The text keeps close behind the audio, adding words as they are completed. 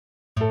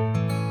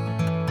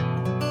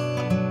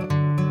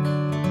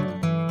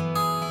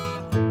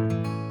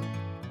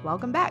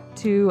Welcome back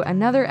to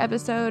another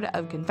episode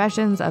of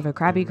Confessions of a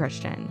Crappy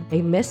Christian,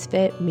 a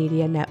Misfit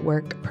Media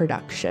Network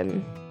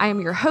production. I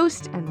am your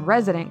host and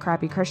resident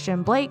crappy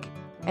Christian, Blake,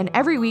 and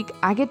every week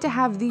I get to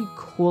have the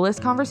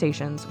coolest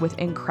conversations with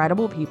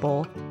incredible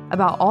people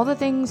about all the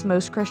things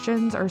most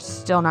Christians are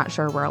still not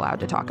sure we're allowed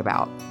to talk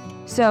about.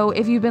 So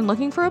if you've been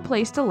looking for a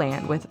place to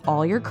land with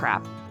all your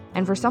crap,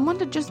 and for someone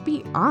to just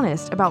be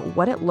honest about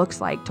what it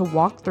looks like to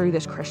walk through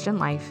this Christian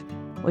life,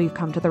 well, you've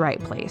come to the right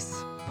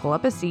place. Pull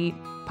up a seat,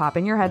 pop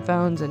in your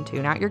headphones and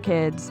tune out your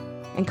kids,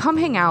 and come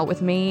hang out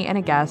with me and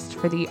a guest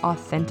for the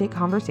authentic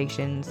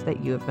conversations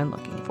that you have been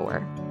looking for.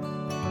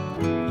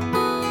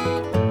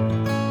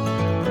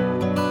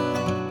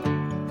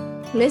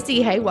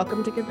 Missy, hey,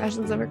 welcome to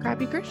Confessions of a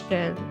Crappy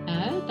Christian.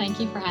 Oh, thank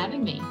you for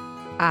having me.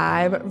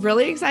 I'm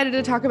really excited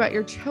to talk about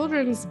your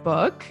children's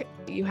book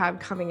you have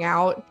coming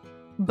out,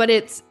 but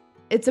it's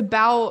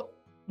about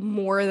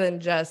more than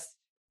just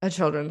a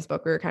children's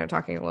book. We were kind of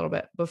talking a little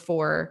bit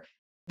before.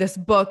 This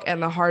book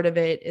and the heart of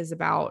it is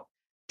about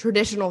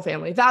traditional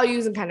family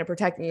values and kind of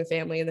protecting the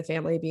family and the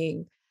family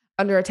being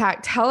under attack.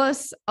 Tell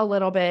us a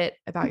little bit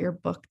about your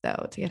book,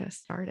 though, to get us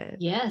started.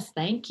 Yes,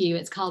 thank you.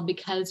 It's called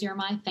Because You're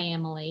My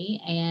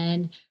Family.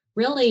 And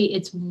really,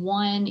 it's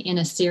one in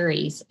a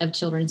series of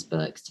children's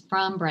books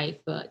from Brave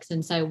Books.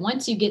 And so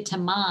once you get to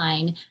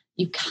mine,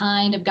 you've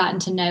kind of gotten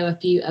to know a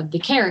few of the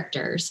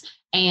characters,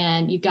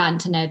 and you've gotten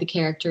to know the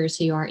characters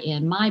who are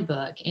in my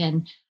book.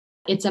 And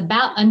it's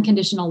about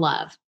unconditional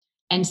love.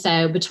 And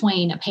so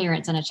between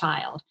parents and a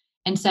child.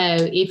 And so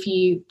if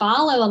you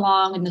follow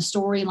along in the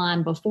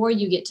storyline before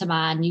you get to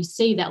mine, you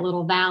see that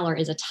little Valor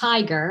is a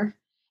tiger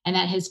and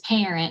that his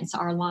parents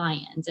are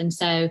lions. And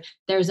so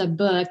there's a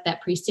book that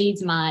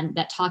precedes mine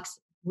that talks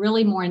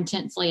really more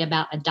intensely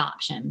about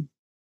adoption.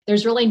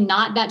 There's really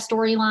not that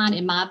storyline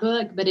in my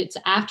book, but it's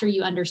after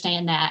you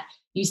understand that,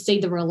 you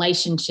see the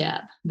relationship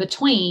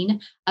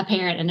between a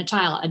parent and a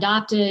child,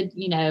 adopted,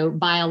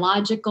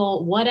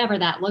 biological, whatever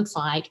that looks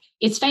like.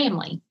 It's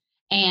family.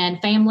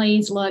 And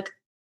families look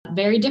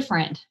very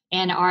different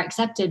and are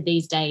accepted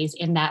these days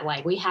in that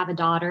way. We have a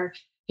daughter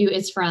who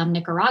is from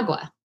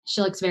Nicaragua.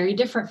 She looks very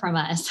different from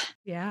us.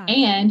 Yeah.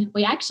 And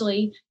we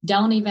actually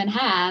don't even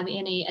have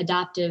any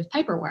adoptive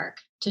paperwork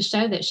to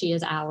show that she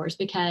is ours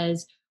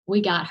because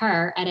we got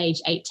her at age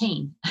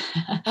 18.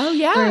 Oh,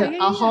 yeah. Through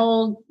a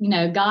whole,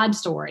 God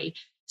story.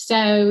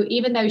 So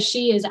even though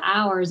she is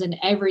ours in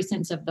every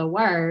sense of the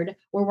word,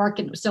 we're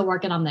still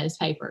working on those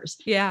papers.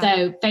 Yeah.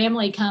 So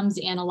family comes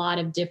in a lot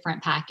of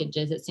different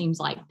packages, it seems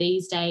like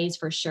these days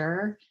for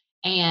sure.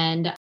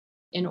 And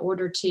in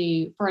order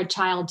for a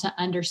child to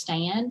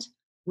understand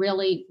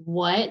really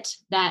what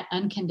that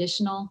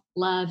unconditional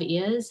love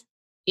is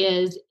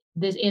in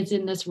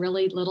this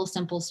really little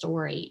simple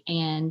story.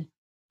 And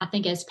I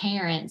think as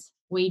parents,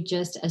 we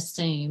just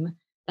assume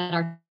that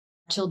our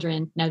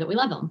children know that we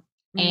love them.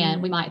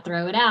 And we might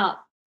throw it out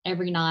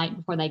every night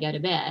before they go to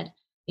bed.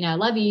 I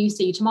love you,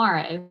 see you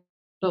tomorrow.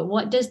 But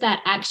what does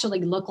that actually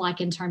look like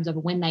in terms of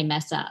when they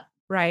mess up?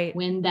 Right.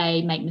 When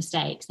they make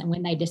mistakes and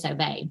when they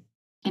disobey?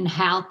 And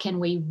how can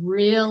we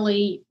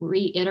really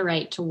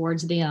reiterate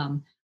towards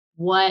them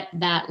what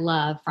that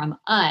love from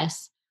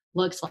us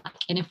looks like?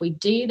 And if we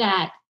do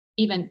that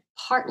even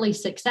partly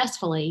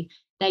successfully,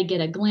 they get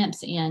a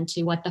glimpse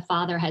into what the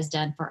Father has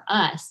done for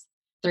us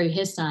through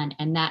his Son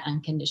and that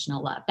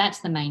unconditional love. That's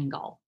the main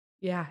goal.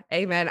 Yeah.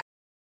 Amen.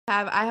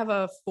 I have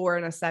a 4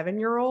 and a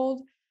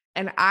 7-year-old,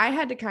 and I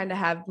had to kind of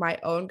have my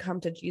own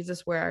come to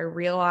Jesus where I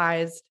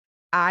realized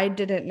I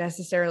didn't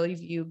necessarily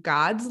view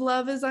God's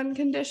love as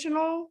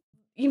unconditional,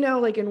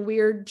 like in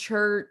weird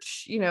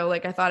church,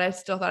 I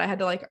still thought I had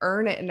to like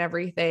earn it and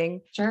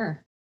everything.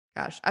 Sure.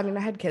 Gosh. I mean, I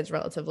had kids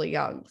relatively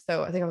young.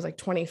 So I think I was like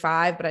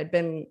 25, but I'd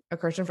been a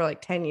Christian for like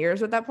 10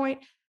 years at that point,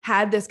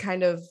 had this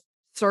kind of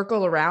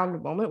circle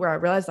around moment where I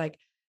realized like,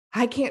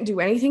 I can't do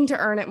anything to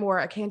earn it more.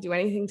 I can't do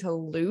anything to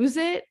lose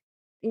it.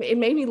 It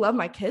made me love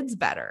my kids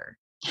better.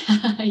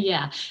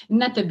 Yeah.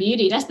 And that's the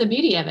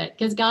beauty of it,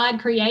 because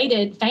God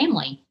created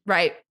family.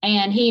 Right.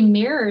 And he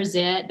mirrors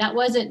it. That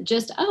wasn't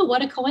just, oh,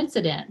 what a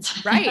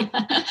coincidence. Right.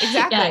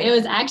 Exactly. Yeah, it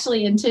was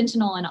actually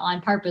intentional and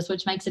on purpose,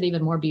 which makes it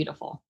even more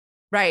beautiful.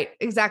 Right.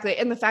 Exactly.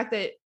 And the fact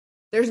that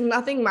there's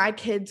nothing my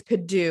kids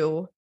could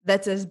do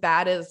that's as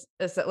bad as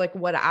like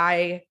what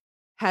I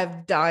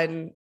have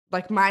done,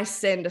 like my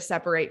sin to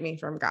separate me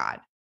from God.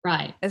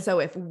 Right. And so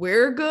if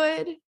we're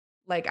good,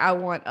 like I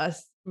want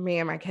me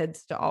and my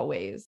kids to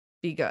always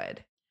be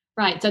good.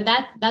 Right. So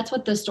that's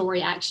what the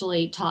story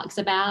actually talks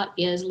about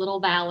is little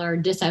Valor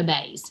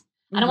disobeys.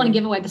 I don't want to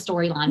give away the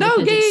storyline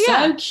because it's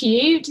so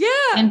cute. Yeah.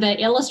 And the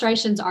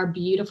illustrations are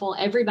beautiful.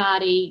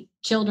 Everybody,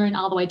 children,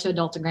 all the way to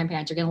adults and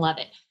grandparents are going to love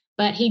it.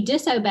 But he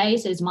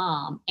disobeys his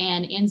mom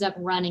and ends up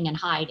running and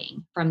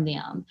hiding from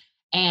them.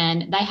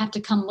 And they have to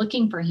come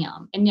looking for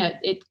him. And,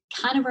 it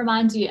kind of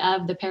reminds you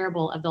of the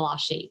parable of the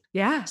lost sheep.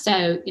 Yeah.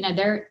 So,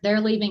 they're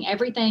leaving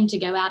everything to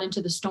go out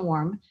into the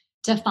storm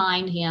to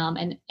find him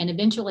and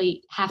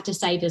eventually have to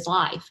save his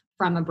life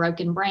from a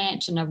broken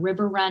branch and a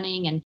river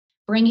running and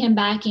bring him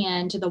back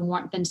into the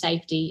warmth and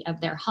safety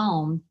of their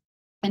home.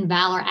 And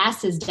Valor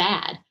asks his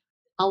dad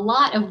a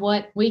lot of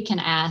what we can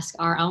ask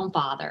our own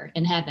Father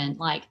in heaven,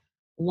 like,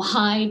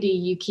 why do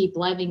you keep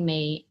loving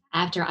me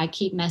after I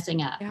keep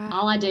messing up? Yeah.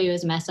 All I do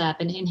is mess up.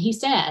 And he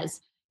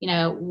says,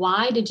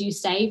 why did you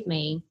save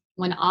me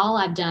when all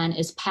I've done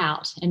is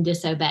pout and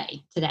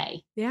disobey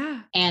today?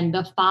 Yeah. And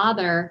the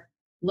Father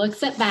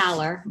looks at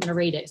Valor. I'm going to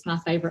read it. It's my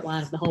favorite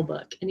line of the whole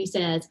book. And he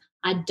says,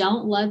 I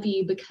don't love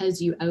you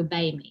because you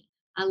obey me.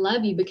 I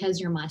love you because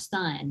you're my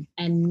son,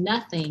 and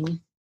nothing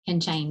can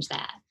change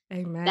that.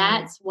 Amen.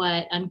 That's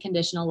what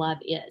unconditional love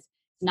is. It's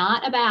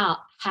not about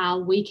how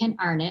we can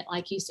earn it,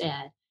 like you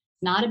said.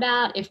 It's not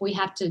about if we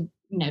have to,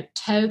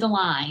 toe the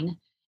line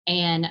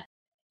and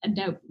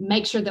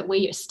make sure that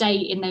we stay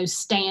in those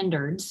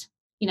standards.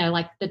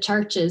 Like the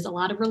churches, a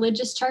lot of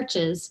religious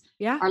churches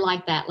are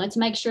like that. Let's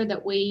make sure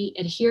that we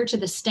adhere to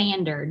the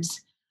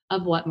standards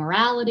of what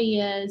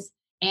morality is.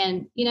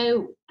 And,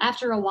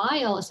 after a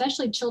while,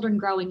 especially children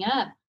growing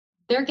up,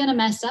 they're going to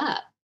mess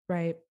up.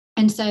 Right.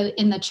 And so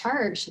in the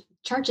church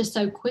is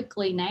so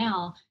quickly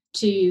now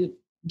to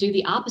do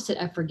the opposite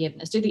of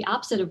forgiveness, do the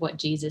opposite of what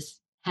Jesus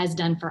has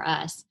done for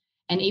us.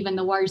 And even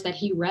the words that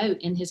he wrote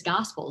in his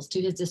gospels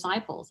to his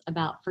disciples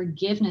about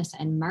forgiveness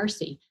and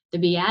mercy, the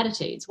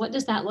Beatitudes. What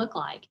does that look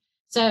like?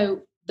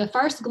 So the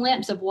first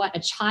glimpse of what a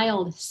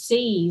child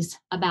sees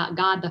about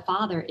God the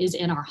Father is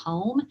in our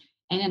home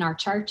and in our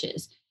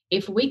churches.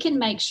 If we can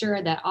make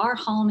sure that our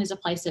home is a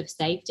place of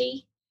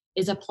safety,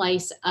 is a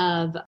place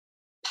of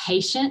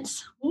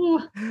patience. Ooh,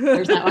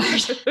 there's that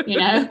word,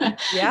 Yeah.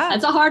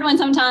 That's a hard one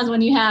sometimes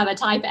when you have a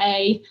type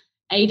A,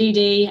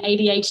 ADD,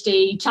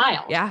 ADHD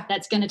child. Yeah.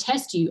 That's going to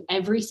test you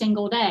every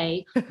single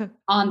day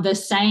on the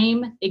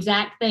same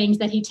exact things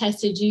that he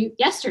tested you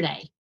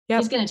yesterday. Yep.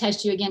 He's going to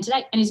test you again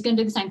today, and he's going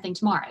to do the same thing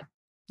tomorrow.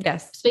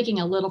 Yes. Speaking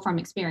a little from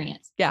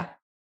experience. Yeah.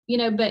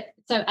 But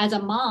so as a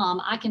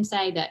mom, I can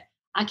say that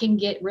I can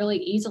get really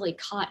easily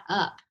caught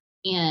up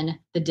in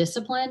the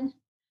discipline,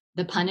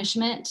 the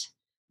punishment,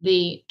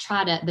 the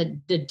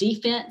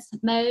defense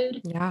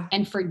mode,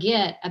 and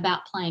forget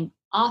about playing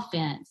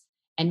offense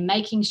and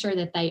making sure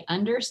that they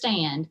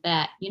understand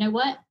that,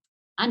 what?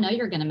 I know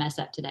you're going to mess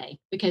up today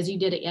because you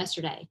did it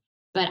yesterday,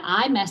 but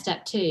I messed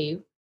up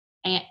too.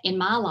 And in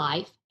my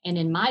life and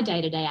in my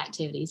day-to-day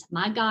activities,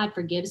 my God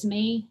forgives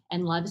me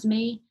and loves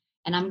me,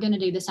 and I'm going to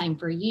do the same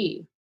for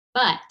you.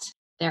 But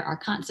there are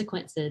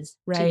consequences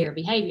to your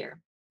behavior.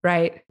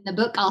 Right. The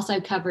book also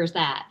covers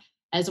that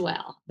as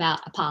well,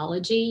 about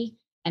apology,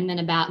 and then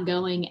about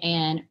going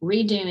and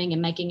redoing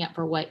and making up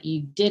for what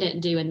you didn't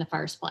do in the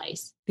first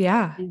place.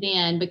 Yeah. And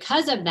then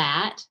because of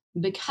that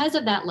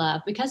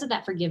love, because of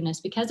that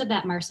forgiveness, because of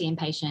that mercy and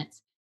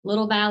patience,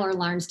 little Valor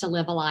learns to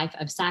live a life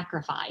of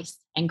sacrifice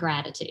and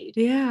gratitude.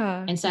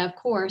 Yeah. And so, of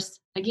course,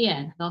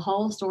 again, the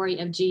whole story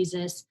of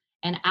Jesus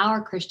and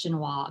our Christian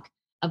walk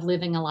of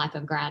living a life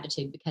of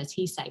gratitude because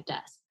he saved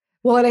us.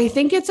 Well, and I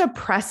think it's a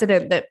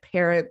precedent that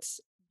parents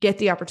get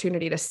the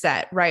opportunity to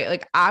set, right?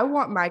 Like I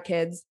want my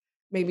kids,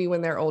 maybe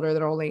when they're older,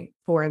 they're only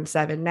 4 and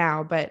 7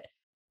 now, but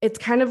it's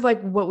kind of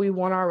like what we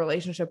want our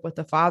relationship with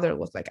the Father to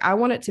look like. I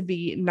want it to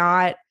be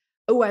not,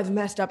 oh, I've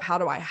messed up. How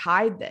do I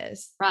hide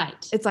this?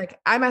 Right. It's like,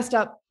 I messed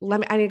up.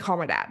 I need to call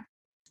my dad.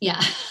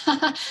 Yeah.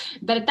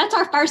 But that's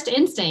our first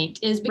instinct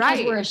is because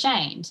we're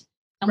ashamed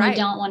and we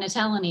don't want to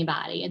tell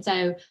anybody. And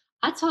so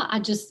that's why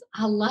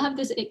I love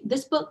this.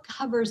 This book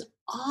covers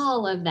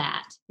all of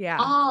that. Yeah.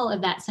 All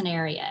of that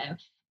scenario.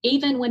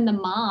 Even when the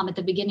mom at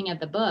the beginning of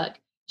the book,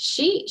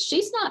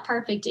 she's not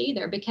perfect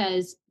either,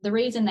 because the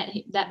reason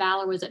that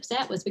Valor was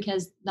upset was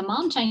because the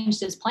mom changed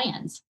his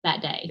plans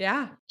that day.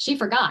 Yeah. She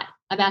forgot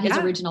about his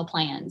original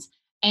plans.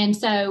 And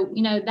so,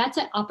 that's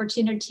an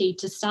opportunity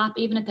to stop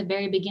even at the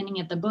very beginning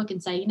of the book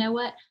and say, you know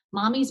what,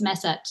 mommies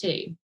mess up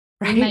too.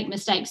 Right. We make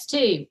mistakes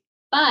too,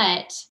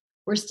 but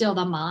we're still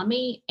the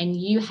mommy and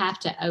you have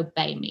to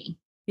obey me.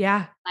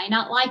 Yeah. I might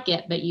not like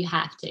it, but you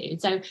have to.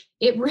 So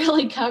it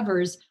really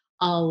covers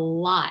a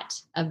lot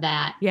of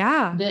that.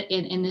 Yeah.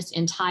 In this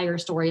entire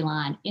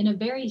storyline in a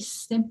very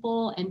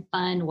simple and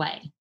fun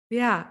way.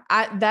 Yeah.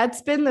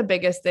 That's been the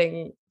biggest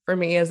thing for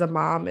me as a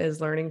mom,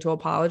 is learning to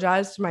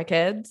apologize to my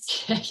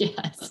kids.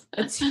 Yes.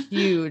 It's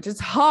huge. It's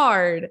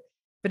hard,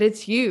 but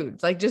it's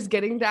huge. Like just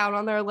getting down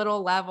on their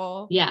little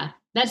level. Yeah.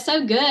 That's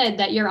so good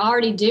that you're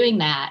already doing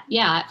that.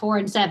 Yeah. At 4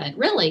 and 7,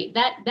 really,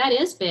 that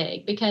is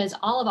big, because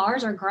all of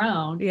ours are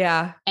grown.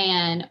 Yeah.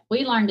 And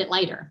we learned it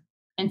later.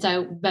 And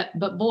so, but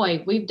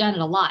boy, we've done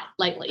it a lot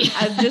lately.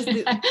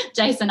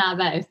 Jason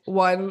and I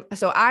both.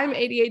 So I'm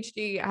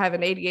ADHD. I have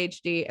an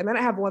ADHD. And then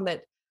I have one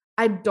that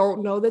I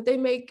don't know that they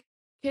make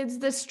kids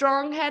this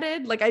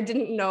strong-headed. Like I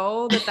didn't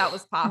know that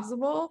was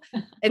possible.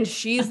 And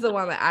she's the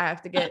one that I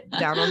have to get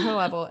down on her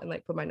level and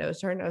like put my nose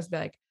to her nose and be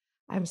like,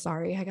 I'm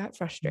sorry, I got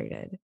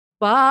frustrated,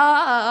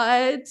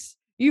 but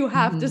you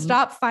have to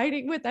stop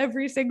fighting with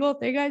every single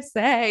thing I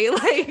say.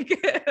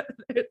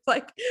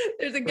 Like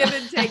there's a give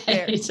and take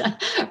there.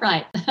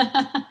 Right.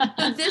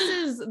 So this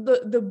is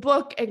the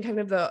book, and kind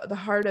of the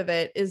heart of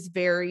it is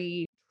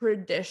very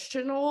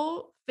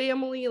traditional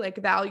family, like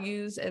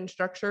values and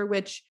structure,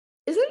 which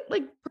isn't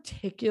like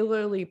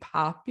particularly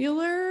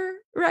popular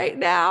right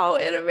now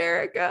in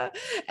America.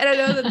 And I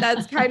know that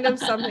that's kind of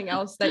something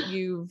else that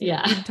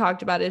Yeah. you've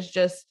talked about is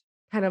just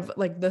kind of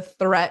like the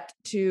threat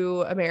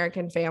to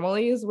American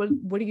families.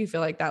 What do you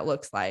feel like that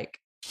looks like?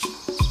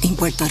 In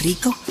Puerto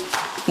Rico,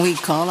 we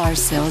call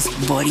ourselves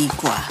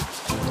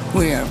Boricua.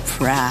 We're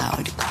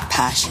proud,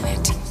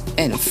 passionate,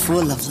 and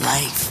full of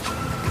life.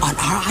 On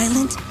our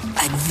island,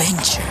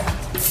 adventure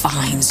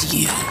finds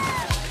you.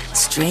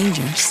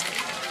 Strangers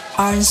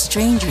aren't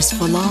strangers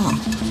for long.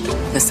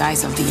 The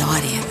size of the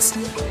audience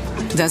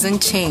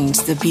doesn't change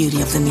the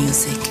beauty of the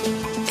music.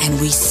 And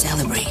we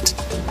celebrate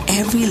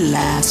every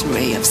last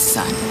ray of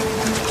sun.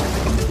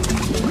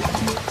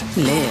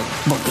 Live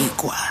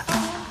Boricua.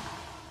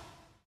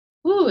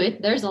 Ooh,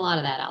 there's a lot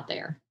of that out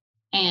there.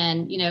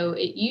 And,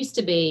 it used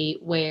to be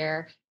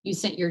where you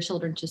sent your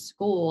children to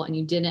school and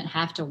you didn't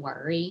have to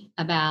worry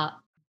about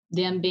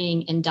them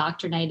being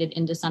indoctrinated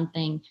into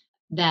something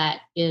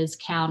that is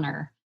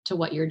counter to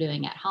what you're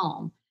doing at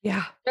home.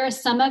 Yeah. There's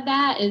some of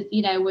that,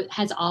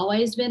 has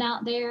always been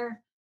out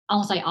there. I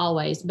won't say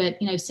always, but,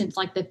 since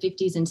like the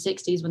 50s and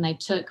 60s, when they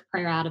took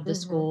prayer out of the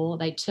school,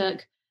 they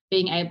took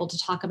being able to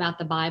talk about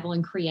the Bible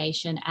and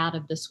creation out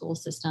of the school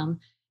system.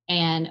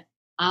 And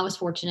I was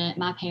fortunate.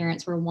 My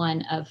parents were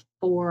one of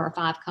 4 or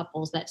 5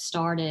 couples that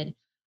started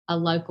a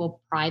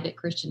local private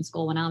Christian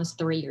school when I was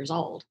 3 years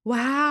old.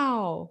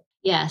 Wow.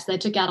 Yes, they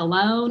took out a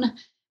loan,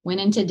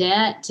 went into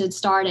debt to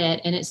start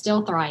it, and it's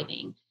still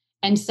thriving.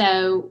 And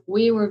so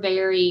we were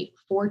very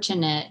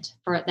fortunate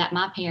for that.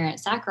 My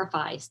parents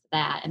sacrificed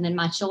that. And then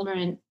my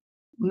children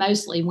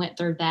mostly went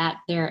through that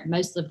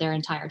most of their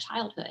entire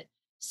childhood.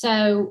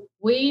 So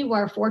we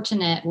were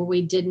fortunate where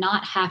we did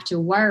not have to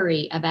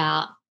worry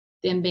about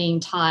them being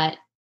taught,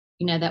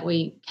 that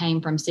we came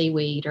from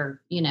seaweed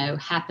or,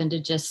 happened to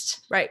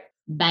just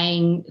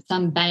bang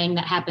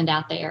that happened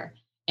out there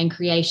and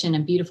creation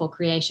and beautiful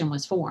creation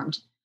was formed.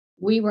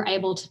 We were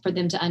able for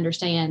them to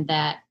understand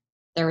that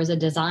there was a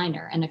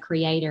designer and a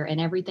creator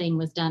and everything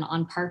was done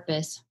on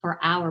purpose for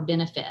our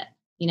benefit.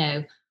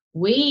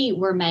 We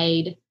were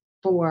made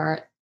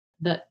for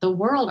the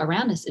world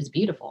around us is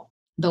beautiful.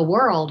 The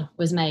world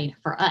was made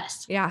for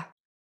us. Yeah.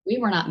 We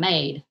were not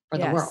made for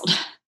the world.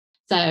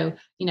 So,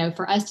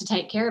 for us to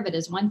take care of it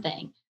is one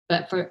thing,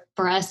 but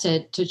for us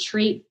to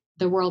treat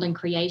the world and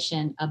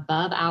creation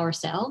above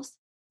ourselves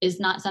is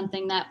not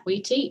something that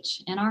we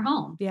teach in our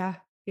home. Yeah.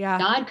 Yeah.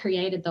 God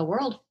created the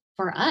world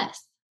for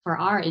us, for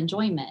our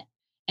enjoyment.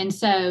 And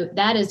so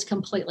that is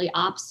completely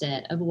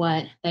opposite of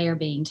what they are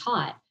being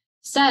taught.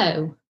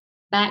 So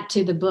back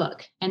to the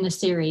book and the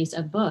series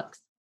of books,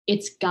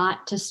 it's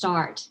got to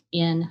start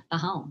in the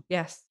home.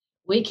 Yes.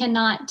 We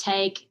cannot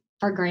take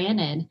for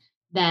granted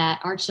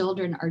that our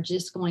children are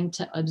just going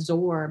to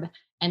absorb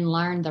and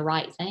learn the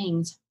right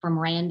things from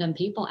random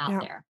people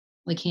out there.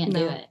 We can't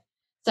do it.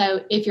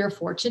 So if you're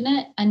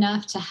fortunate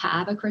enough to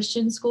have a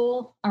Christian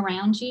school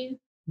around you,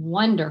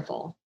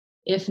 wonderful.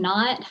 If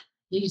not,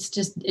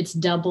 it's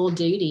double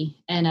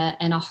duty and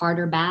a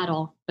harder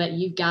battle, but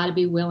you've got to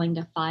be willing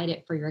to fight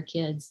it for your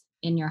kids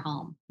in your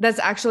home.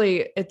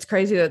 It's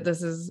crazy that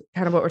this is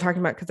kind of what we're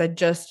talking about,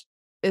 because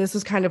this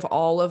was kind of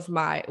all of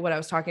what I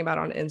was talking about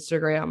on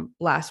Instagram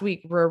last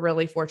week. We're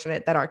really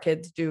fortunate that our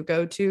kids do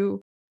go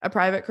to a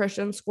private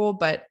Christian school,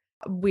 but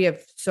we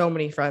have so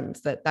many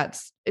friends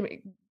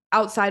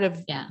outside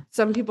of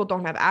some people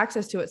don't have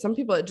access to it. Some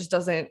people it's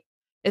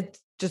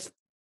just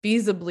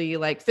feasibly,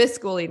 like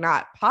fiscally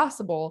not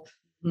possible.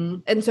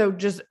 Mm-hmm. And so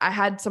I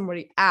had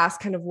somebody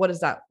ask kind of, what does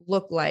that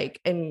look like?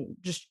 And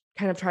just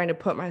kind of trying to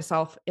put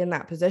myself in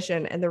that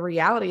position. And the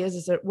reality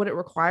is that what it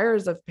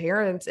requires of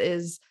parents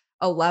is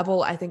a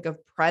level, I think, of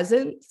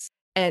presence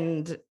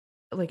and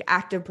like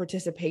active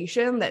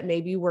participation that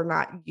maybe we're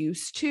not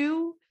used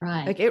to.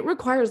 Right. Like it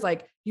requires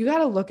you got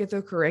to look at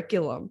the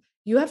curriculum.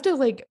 You have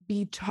to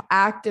be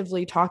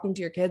actively talking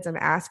to your kids and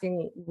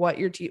asking what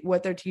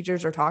their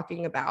teachers are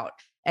talking about,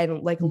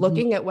 and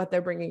looking at what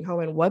they're bringing home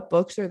and what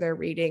books are they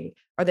reading.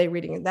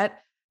 And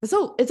it's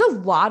a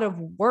lot of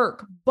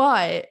work.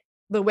 But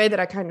the way that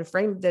I kind of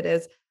framed it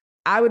is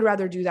I would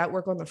rather do that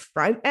work on the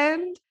front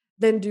end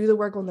than do the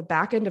work on the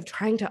back end of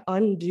trying to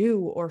undo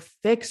or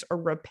fix or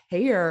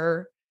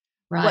repair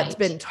what's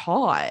been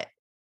taught.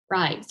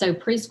 Right. So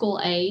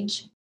preschool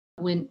age,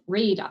 when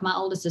Reed, my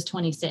oldest, is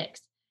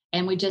 26.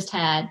 And they just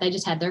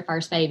had their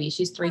first baby.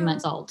 She's 3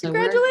 months old. So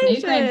we're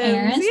new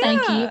grandparents. Yeah.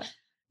 Thank you.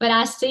 But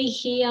I see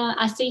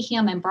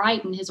him and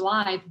Brighton, his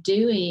wife,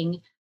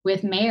 doing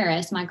with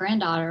Maris, my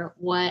granddaughter,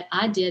 what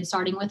I did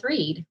starting with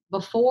Reed.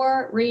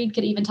 Before Reed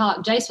could even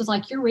talk, Jace was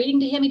like, "You're reading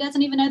to him. He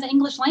doesn't even know the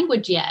English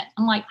language yet."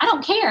 I'm like, I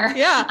don't care.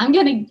 Yeah. I'm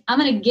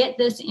gonna get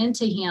this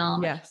into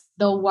him. Yes.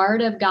 The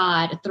word of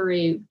God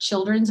through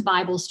children's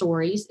Bible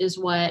stories is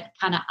what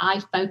kind of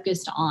I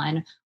focused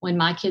on when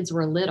my kids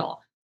were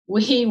little.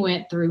 We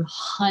went through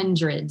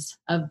hundreds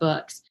of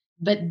books,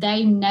 but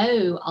they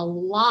know a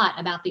lot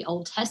about the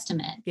Old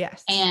Testament.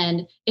 Yes.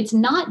 And it's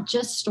not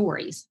just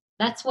stories.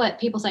 That's what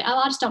people say. Oh,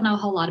 I just don't know a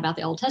whole lot about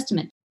the Old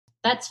Testament.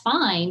 That's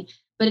fine,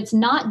 but it's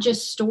not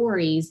just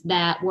stories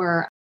that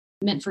were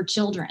meant for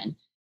children.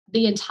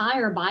 The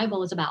entire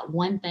Bible is about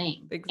one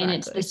thing, and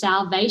it's the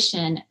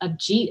salvation of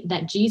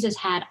that Jesus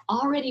had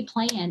already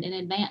planned in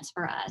advance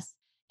for us,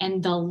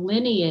 and the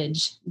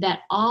lineage that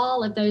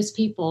all of those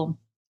people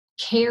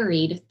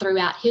carried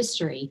throughout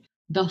history,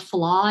 the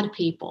flawed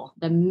people,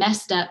 the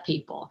messed up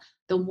people,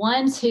 the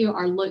ones who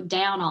are looked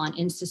down on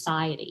in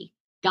society.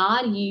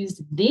 God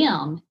used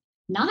them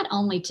not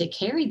only to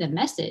carry the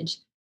message,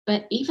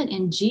 but even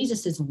in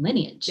Jesus's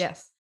lineage.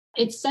 Yes.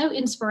 It's so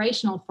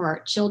inspirational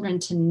for children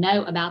to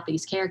know about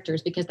these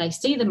characters because they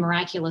see the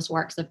miraculous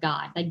works of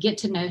God. They get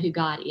to know who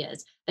God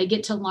is. They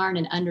get to learn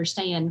and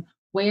understand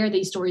where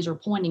these stories are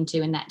pointing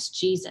to, and that's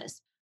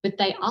Jesus. But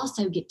they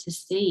also get to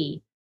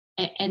see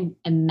and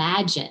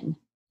imagine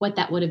what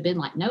that would have been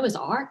like. Noah's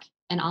Ark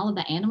and all of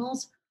the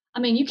animals.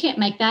 I mean, you can't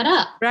make that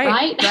up,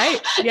 right?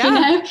 Right.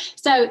 Yeah.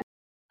 So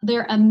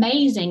they're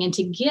amazing. And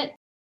to get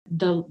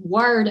the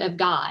word of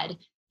God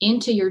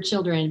into your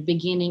children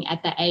beginning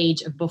at the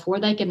age of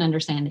before they can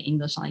understand the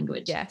English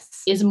language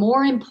is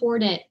more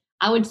important,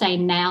 I would say,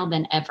 now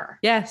than ever.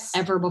 Yes.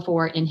 Ever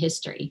before in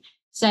history.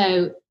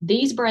 So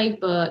these Brave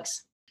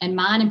books, and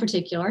mine in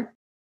particular,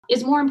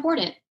 is more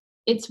important.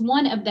 It's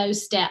one of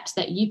those steps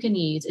that you can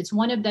use. It's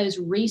one of those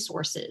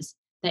resources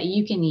that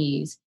you can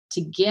use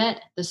to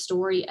get the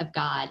story of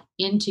God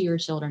into your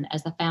children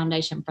as the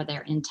foundation for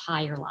their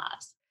entire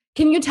lives.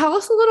 Can you tell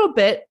us a little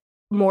bit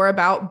more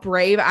about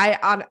Brave?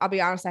 I'll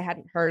be honest, I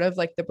hadn't heard of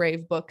like the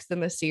Brave books in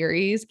the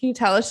series. Can you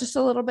tell us just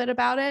a little bit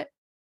about it?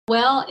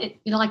 Well,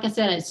 like I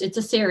said, it's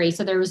a series.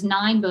 So there was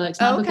 9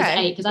 books. My book is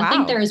 8 because I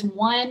think there's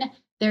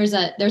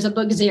a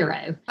book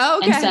 0.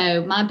 And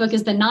so my book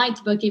is the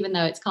 9th book, even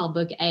though it's called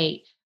book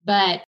 8.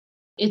 But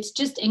it's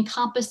just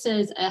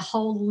encompasses a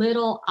whole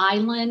little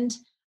island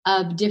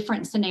of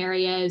different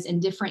scenarios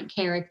and different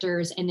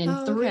characters. And then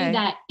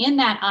in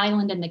that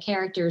island and the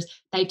characters,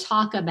 they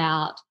talk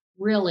about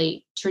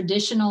really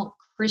traditional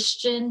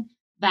Christian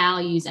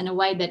values in a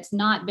way that's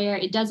not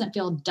it doesn't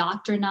feel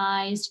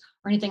doctrinized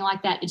or anything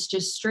like that. It's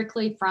just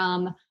strictly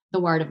from the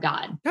Word of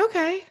God.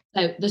 Okay.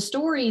 So the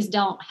stories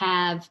don't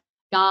have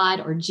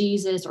God or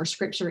Jesus or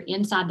scripture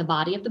inside the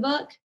body of the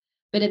book,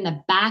 but in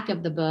the back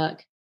of the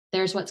book,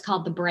 there's what's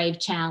called the Brave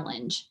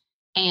Challenge.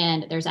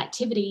 And there's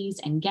activities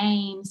and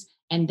games,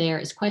 and there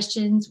is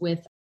questions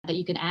that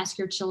you can ask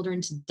your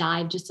children to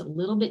dive just a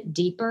little bit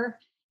deeper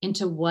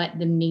into what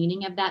the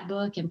meaning of that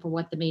book and for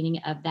what the meaning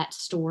of that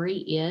story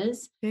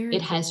is.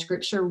 It has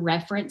scripture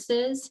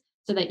references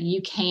so that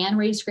you can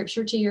read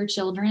scripture to your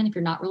children if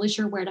you're not really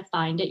sure where to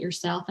find it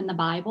yourself in the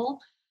Bible.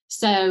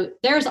 So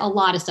there's a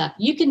lot of stuff.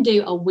 You can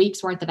do a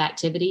week's worth of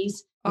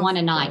activities, one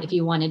a night if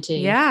you wanted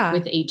to,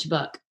 with each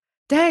book.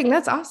 Dang,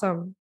 that's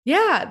awesome.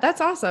 Yeah,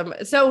 that's awesome.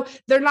 So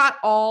they're not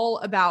all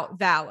about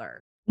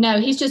Valor. No,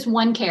 he's just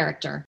one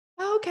character.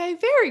 Okay,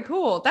 very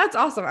cool. That's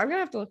awesome. I'm going to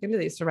have to look into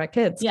these for my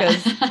kids.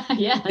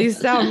 Yeah. These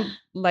sound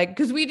like,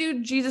 because we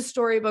do Jesus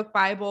Storybook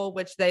Bible,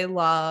 which they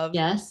love.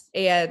 Yes.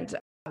 And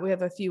we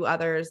have a few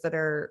others that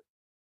are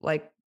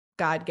like,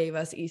 God gave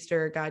us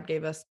Easter, God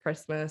gave us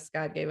Christmas,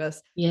 God gave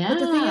us. Yeah. But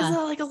the thing is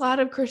that like a lot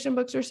of Christian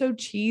books are so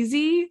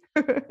cheesy.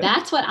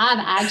 That's what I've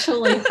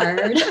actually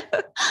heard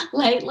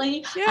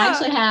lately. Yeah. I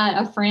actually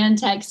had a friend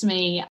text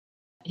me,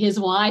 his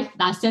wife,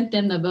 I sent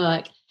them the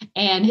book,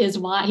 and his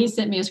wife, he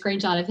sent me a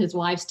screenshot of his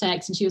wife's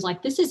text, and she was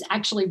like, this is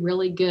actually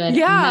really good.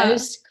 Yeah.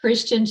 Most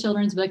Christian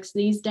children's books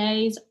these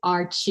days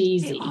are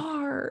cheesy. They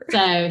are.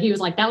 So he was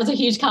like, that was a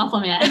huge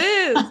compliment. It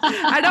is.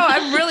 I know.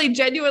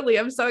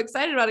 I'm so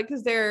excited about it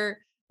because they're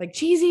like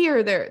cheesy,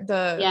 or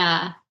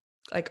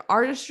like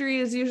artistry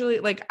is usually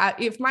like,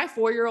 if my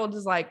 4-year-old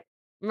is like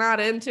not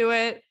into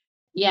it.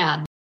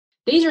 Yeah.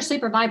 These are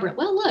super vibrant.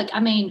 Well, look,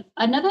 I mean,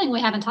 another thing we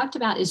haven't talked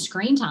about is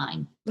screen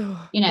time.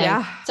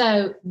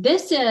 So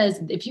this is,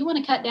 if you want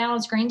to cut down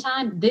on screen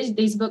time,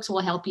 these books will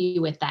help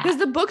you with that. Because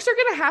the books are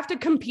going to have to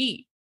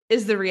compete,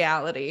 is the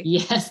reality.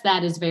 Yes,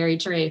 that is very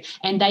true.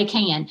 And they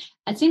can.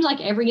 It seems like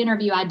every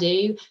interview I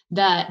do,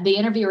 the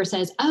interviewer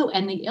says, oh,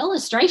 and the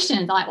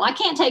illustrations, like, well, I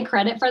can't take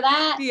credit for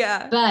that.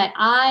 Yeah. But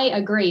I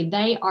agree.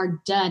 They are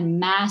done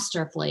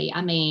masterfully.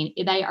 I mean,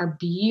 they are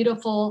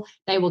beautiful.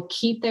 They will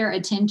keep their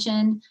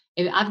attention.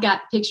 I've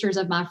got pictures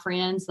of my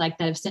friends like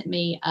that have sent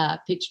me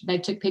they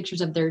took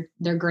pictures of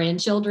their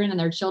grandchildren and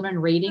their children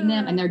reading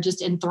them, and they're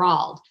just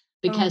enthralled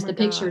because the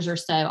pictures are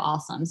so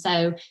awesome.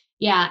 So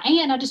yeah.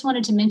 And I just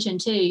wanted to mention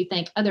too, you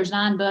think, oh, there's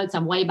 9 books,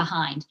 I'm way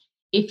behind.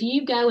 If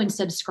you go and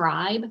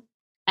subscribe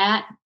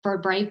for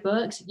Brave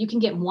Books, you can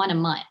get 1 a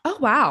month. Oh,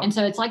 wow. And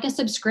so it's like a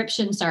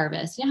subscription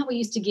service. You know how we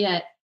used to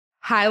get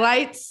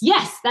highlights?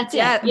 Yes, that's it.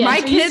 Yes,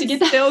 my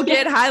kids still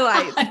get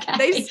highlights. Okay.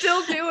 They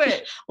still do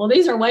it. Well,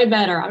 these are way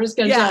better. I'm just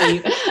going to tell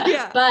you.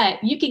 Yeah.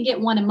 But you can get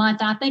 1 a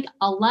month. I think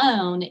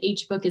alone,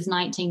 each book is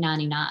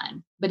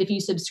 $19.99. But if you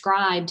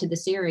subscribe to the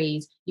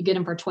series, you get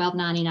them for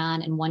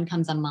 $12.99, and 1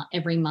 comes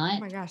every month.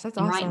 Oh my gosh, that's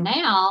and awesome. Right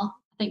now,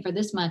 I think for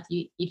this month,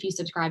 if you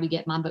subscribe, you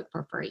get my book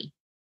for free.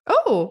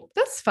 Oh,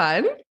 that's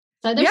fun.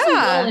 So there's some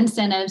little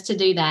incentives to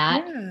do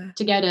that,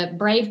 to go to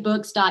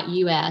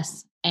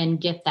bravebooks.us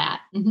and get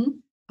that. Mm-hmm.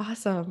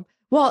 Awesome.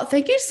 Well,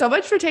 thank you so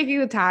much for taking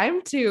the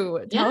time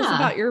to tell us Yeah.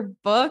 about your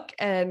book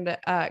and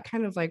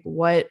kind of like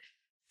what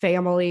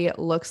family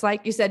looks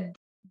like. You said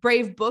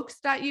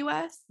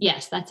bravebooks.us?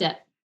 Yes, that's it.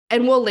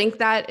 And we'll link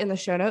that in the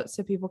show notes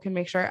so people can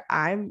make sure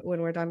when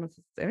we're done with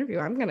this interview,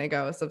 I'm going to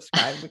go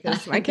subscribe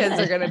because my kids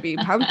are going to be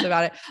pumped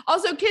about it.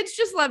 Also, kids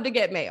just love to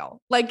get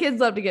mail. Like kids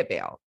love to get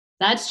mail.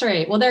 That's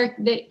true. Well,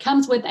 it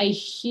comes with a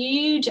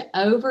huge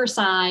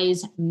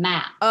oversized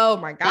map. Oh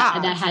my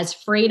God. That has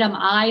Freedom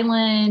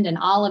Island and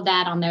all of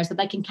that on there so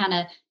they can kind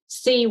of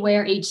see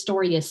where each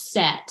story is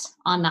set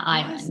on the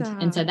island. Awesome.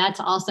 And so that's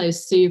also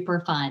super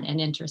fun and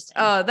interesting.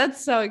 Oh,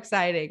 that's so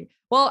exciting.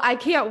 Well, I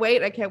can't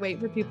wait. I can't wait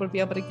for people to be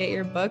able to get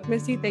your book.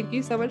 Missy, thank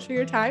you so much for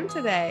your time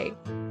today.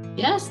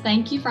 Yes,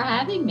 thank you for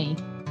having me.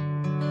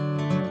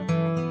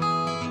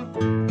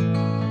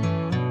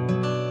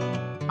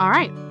 All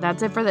right,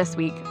 that's it for this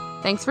week.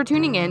 Thanks for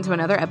tuning in to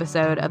another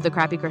episode of the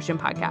Crappy Christian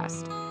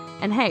Podcast.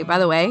 And hey, by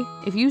the way,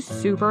 if you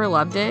super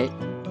loved it,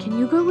 can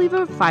you go leave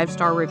a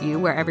 5-star review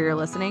wherever you're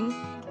listening?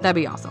 That'd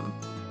be awesome.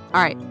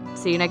 All right,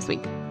 see you next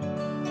week.